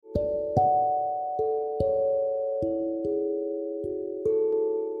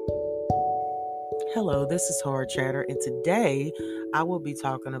Hello, this is Hard Chatter, and today I will be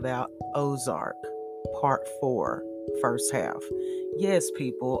talking about Ozark, Part 4, first half. Yes,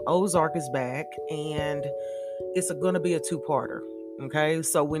 people, Ozark is back, and it's going to be a two-parter, okay?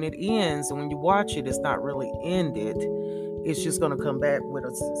 So when it ends, and when you watch it, it's not really ended. It's just going to come back with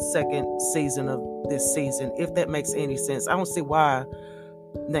a second season of this season, if that makes any sense. I don't see why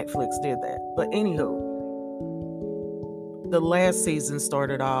Netflix did that. But anywho, the last season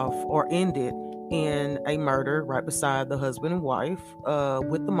started off or ended in a murder right beside the husband and wife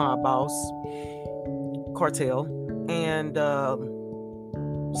with the mob boss cartel. And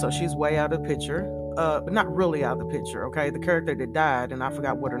so she's way out of the picture. But not really out of the picture, okay? The character that died, and I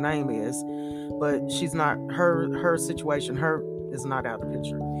forgot what her name is, but she's not, her situation, is not out of the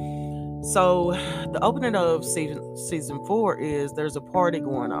picture. So the opening of season 4 is there's a party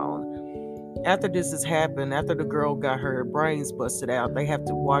going on. After this has happened, after the girl got her brains busted out, they have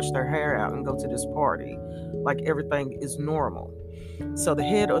to wash their hair out and go to this party like everything is normal. So the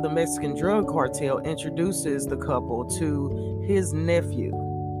head of the Mexican drug cartel introduces the couple to his nephew,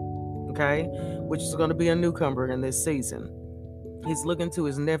 okay, which is going to be a newcomer in this season. He's looking to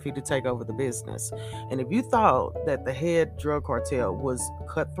his nephew to take over the business. And if you thought that the head drug cartel was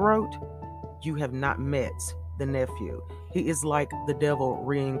cutthroat, you have not met the nephew. He is like the devil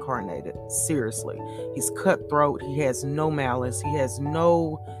reincarnated. Seriously. He's cutthroat. He has no malice. He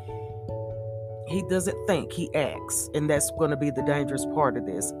doesn't think, he acts. And that's going to be the dangerous part of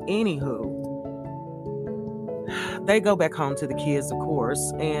this. Anywho, they go back home to the kids, of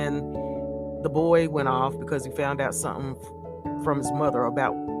course, and the boy went off because he found out something from his mother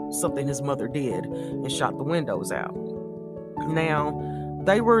about something his mother did and shot the windows out. Now,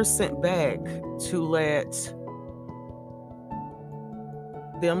 they were sent back to let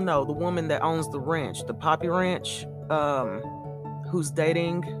them know, the woman that owns the ranch, the Poppy Ranch, who's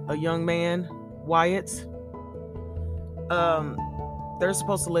dating a young man, Wyatt, they're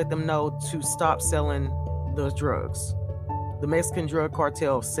supposed to let them know to stop selling the drugs. The Mexican drug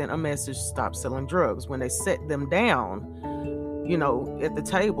cartel sent a message, stop selling drugs. When they set them down, at the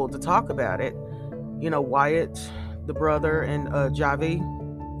table to talk about it, Wyatt, the brother, and Javi,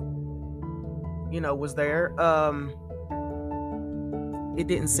 was there. It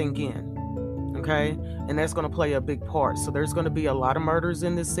didn't sink in, okay? And that's going to play a big part. So there's going to be a lot of murders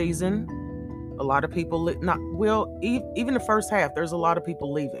in this season. A lot of people, even the first half, there's a lot of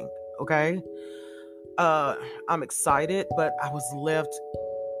people leaving, okay? I'm excited, but I was left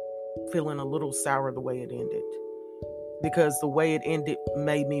feeling a little sour the way it ended. Because the way it ended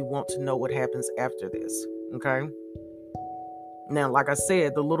made me want to know what happens after this, okay? Now, like I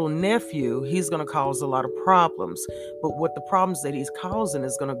said, the little nephew, he's going to cause a lot of problems. But what the problems that he's causing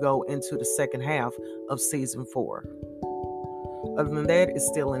is going to go into the second half of season 4. Other than that, it's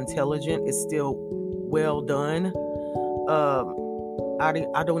still intelligent. It's still well done.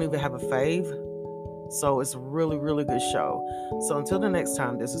 I don't even have a fave. So it's a really, really good show. So until the next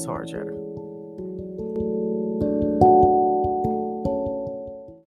time, this is Hard Chatter.